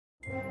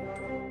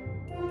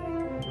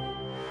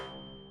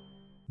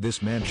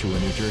This Mantua,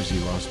 New Jersey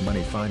Lost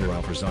Money Finder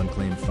offers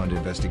unclaimed fund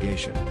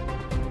investigation.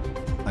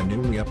 A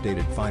newly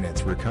updated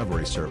finance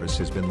recovery service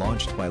has been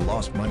launched by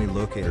lost money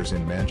locators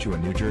in Mantua,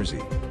 New Jersey.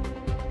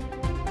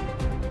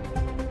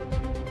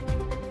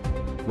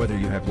 Whether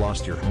you have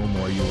lost your home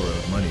or you are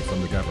owed money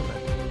from the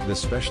government, the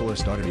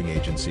specialist auditing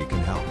agency can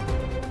help.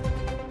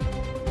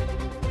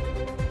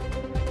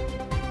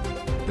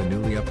 The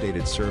newly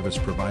updated service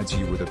provides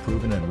you with a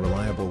proven and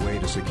reliable way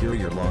to secure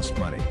your lost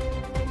money.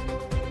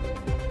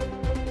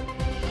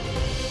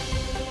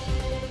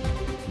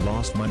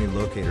 Lost Money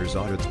Locators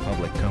audits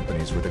public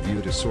companies with a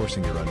view to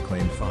sourcing your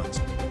unclaimed funds.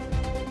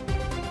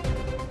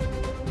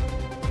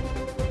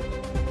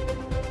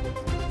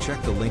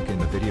 Check the link in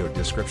the video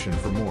description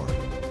for more.